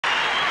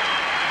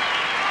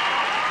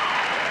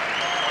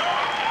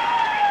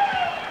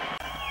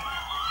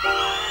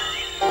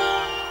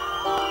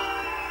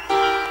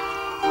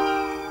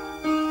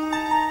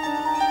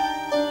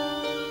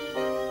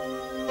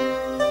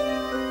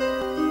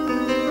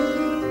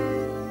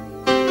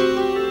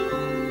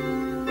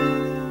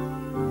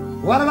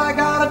What have I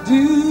gotta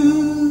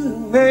do to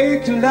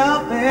make you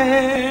love me?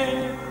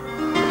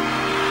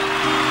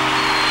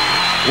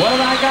 What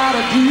have I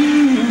gotta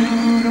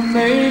do to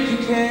make you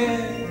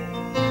care?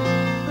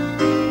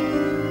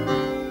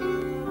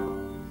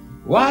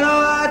 What do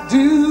I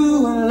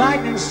do when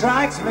lightning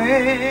strikes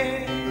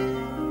me?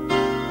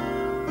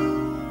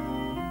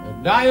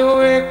 And I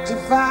awake to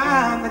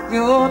find that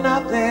you're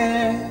not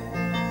there.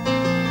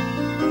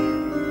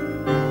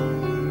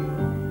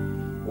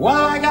 What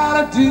have I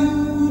gotta do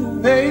to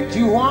make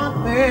you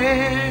want me?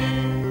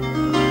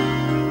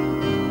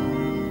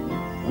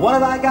 What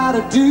have I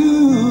gotta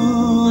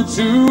do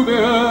to be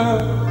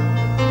heard?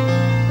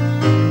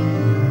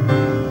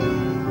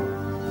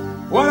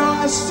 What do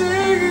I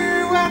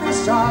see when you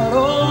start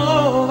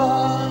over?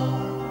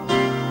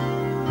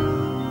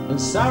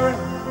 And sorry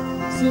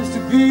seems to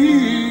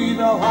be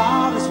the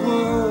hardest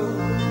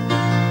word.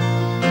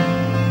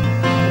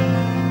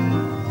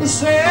 It's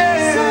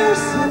sad,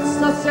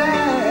 so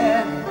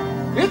sad.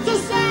 It's a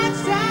sad,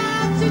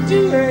 sad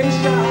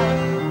situation,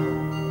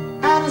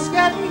 and it's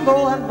getting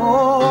more and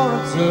more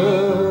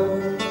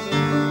absurd.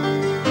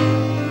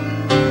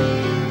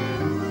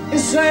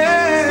 It's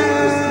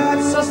sad,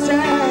 so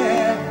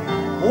sad.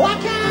 Why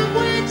can't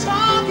we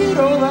talk it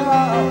over?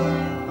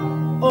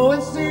 Oh,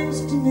 it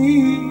seems to me,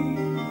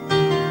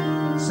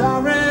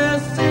 sorry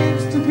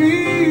seems to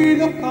be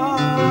the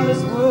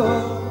hardest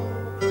word.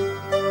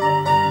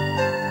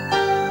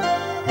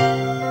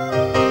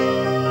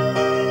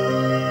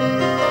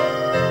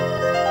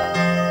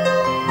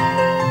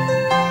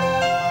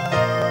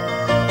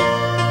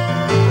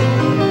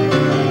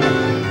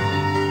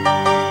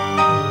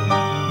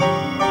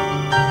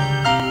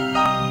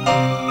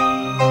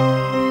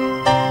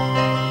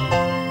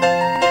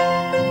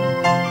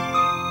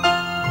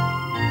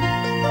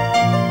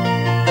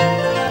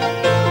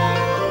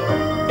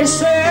 It's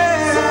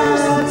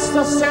sad, it's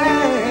so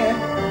sad.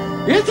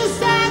 It's a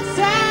sad,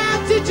 sad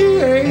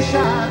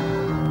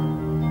situation,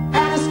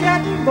 and it's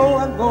getting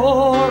more and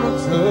more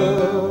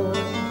absurd.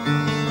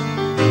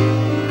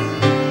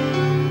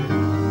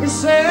 It's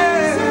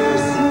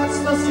sad, it's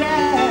so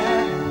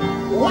sad.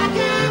 Why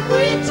can't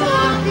we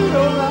talk it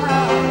over?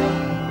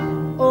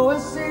 Oh,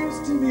 it seems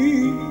to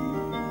me,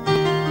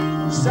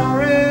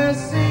 sorry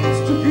seems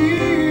to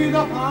be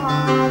the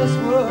hardest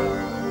word.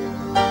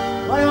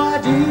 What do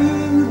I do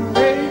to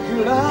make you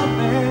love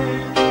me?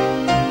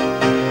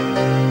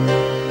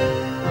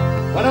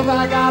 What have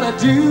I gotta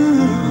do